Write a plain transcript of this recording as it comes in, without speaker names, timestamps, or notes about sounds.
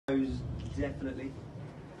definitely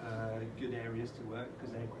good areas to work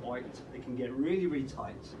because they can get really, really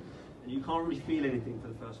tight, and you can't really feel anything for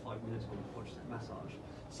the first 5 minutes on the quadricep massage.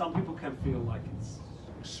 Some people can feel like it's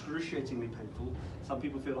excruciatingly painful. Some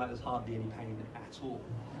people feel like there's hardly any pain at all,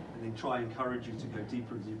 and they try and encourage you to go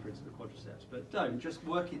deeper and deeper into the quadriceps. But don't, just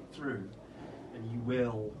work it through, and you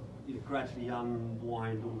will gradually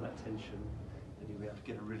unwind all that tension, and you'll be able to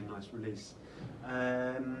get a really nice release.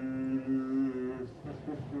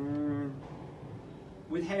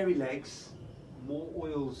 With hairy legs, more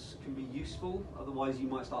oils can be useful, otherwise you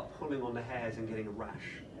might start pulling on the hairs and getting a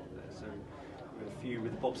rash. So we have a few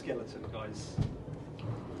with Bob Skeleton guys,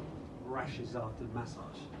 rashes after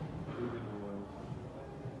massage. A little bit more oil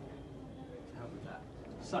to help with that.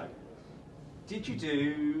 So, did you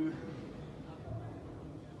do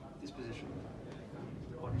this position,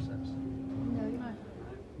 the quadriceps? No. Taking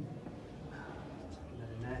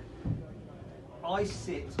that in there. I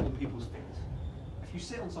sit on people's feet. If you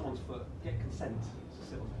sit on someone's foot, get consent to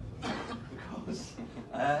sit on their foot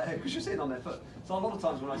because you're sitting on their foot. So a lot of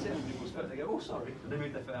times when I sit on people's foot, they go, "Oh, sorry," and they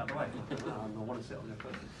move their foot out of the way. No, I want to sit on your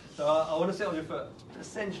foot. So I want to sit on your foot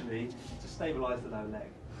essentially to stabilise the lower leg.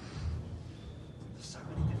 There's so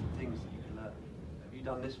many different things that you can learn. Have you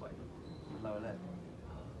done this way, the lower leg?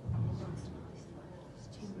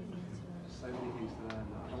 So many things to learn.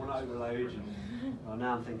 I don't want to overload you. Well,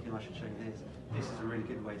 now I'm thinking I should show you this. This is a really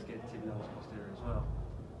good way to get the tibialis posterior as well.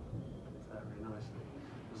 It's that really nicely.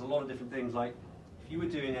 There's a lot of different things, like if you were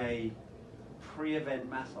doing a pre-event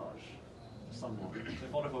massage for someone, so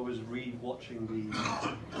if Oliver was re-watching the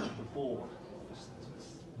board, just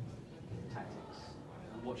tactics,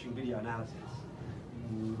 watching video analysis,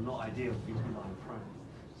 not ideal for you to be lying prone.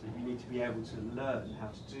 So you need to be able to learn how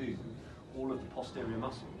to do all of the posterior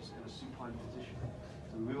muscles in a supine position.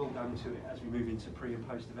 So we will go into it as we move into pre and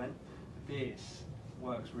post event. This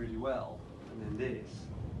works really well, and then this is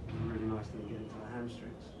a really nice thing to get into the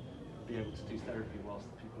hamstrings. Be able to do therapy whilst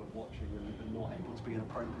the people are watching and not able to be in a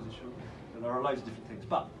prone position. So there are loads of different things,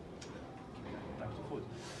 but backwards and forwards.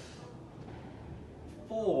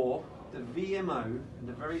 For the VMO and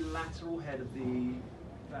the very lateral head of the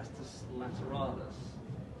vastus lateralis,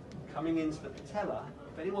 coming into the patella,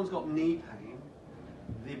 if anyone's got knee pain,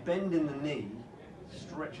 the bend in the knee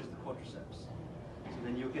stretches the quadriceps. So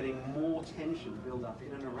then you're getting more tension build up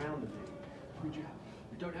in and around the knee.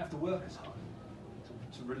 You don't have to work as hard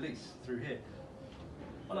to release through here.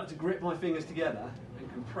 I like to grip my fingers together and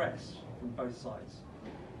compress from both sides.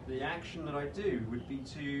 The action that I do would be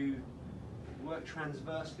to work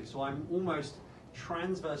transversely. So I'm almost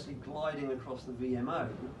transversely gliding across the VMO,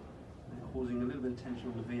 causing a little bit of tension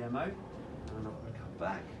on the VMO, and then I'm going to come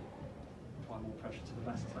back, apply more pressure to the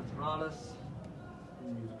vastus lateralis,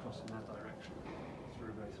 and move across in that direction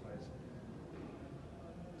through both ways.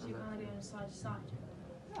 So you're kind of going side to side?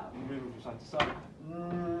 Yeah, I'm moving from side to side.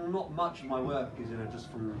 Not much of my work is just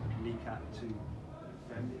from kneecap to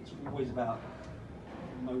it's always about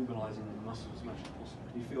mobilising the muscle as much as possible.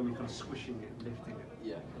 Can you feel me kind of squishing it, lifting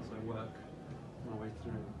it as I work my way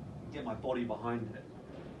through? Get my body behind it.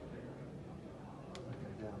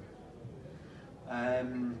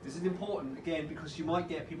 This is important again because you might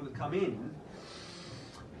get people that come in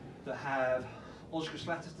that have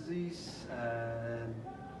osgood-Schlatter disease,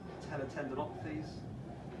 patellar tendinopathies.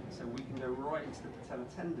 So we can go right into the patellar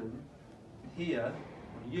tendon. Here,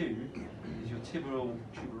 on you, is your tibial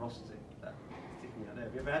tuberosity. That's sticking out there.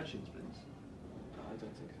 Have you ever had shin splints? No, I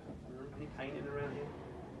don't think so. Any pain in around here?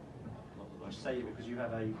 I say it because you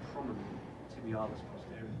have a prominent tibialis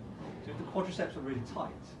posterior. So if the quadriceps are really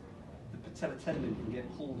tight, the patellar tendon can get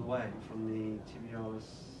pulled away from the tibial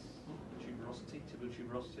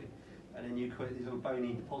tuberosity, and then you create these little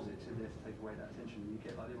bony deposits in there to take away that tension. You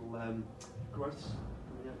get like little growths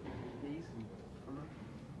coming out of your knees and from them.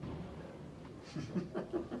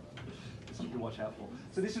 This you can watch out for.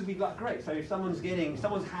 So this would be like great. So if someone's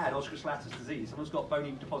had osgood-Schlatter disease, someone's got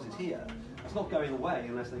bony deposits here, it's not going away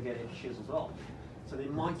unless they get it chiseled off. So they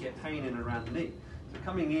might get pain in and around the knee. So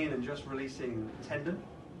coming in and just releasing tendon.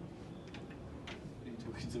 Are you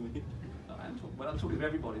talking to me? I'm talking to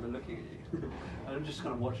everybody, but looking at you. And I'm just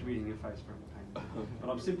kind of reading your face for pain. But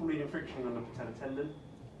I'm simple leading friction on the patellar tendon,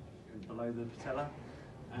 below the patella,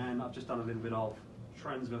 and I've just done a little bit of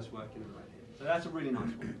transverse work in the right here. So that's a really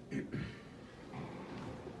nice one.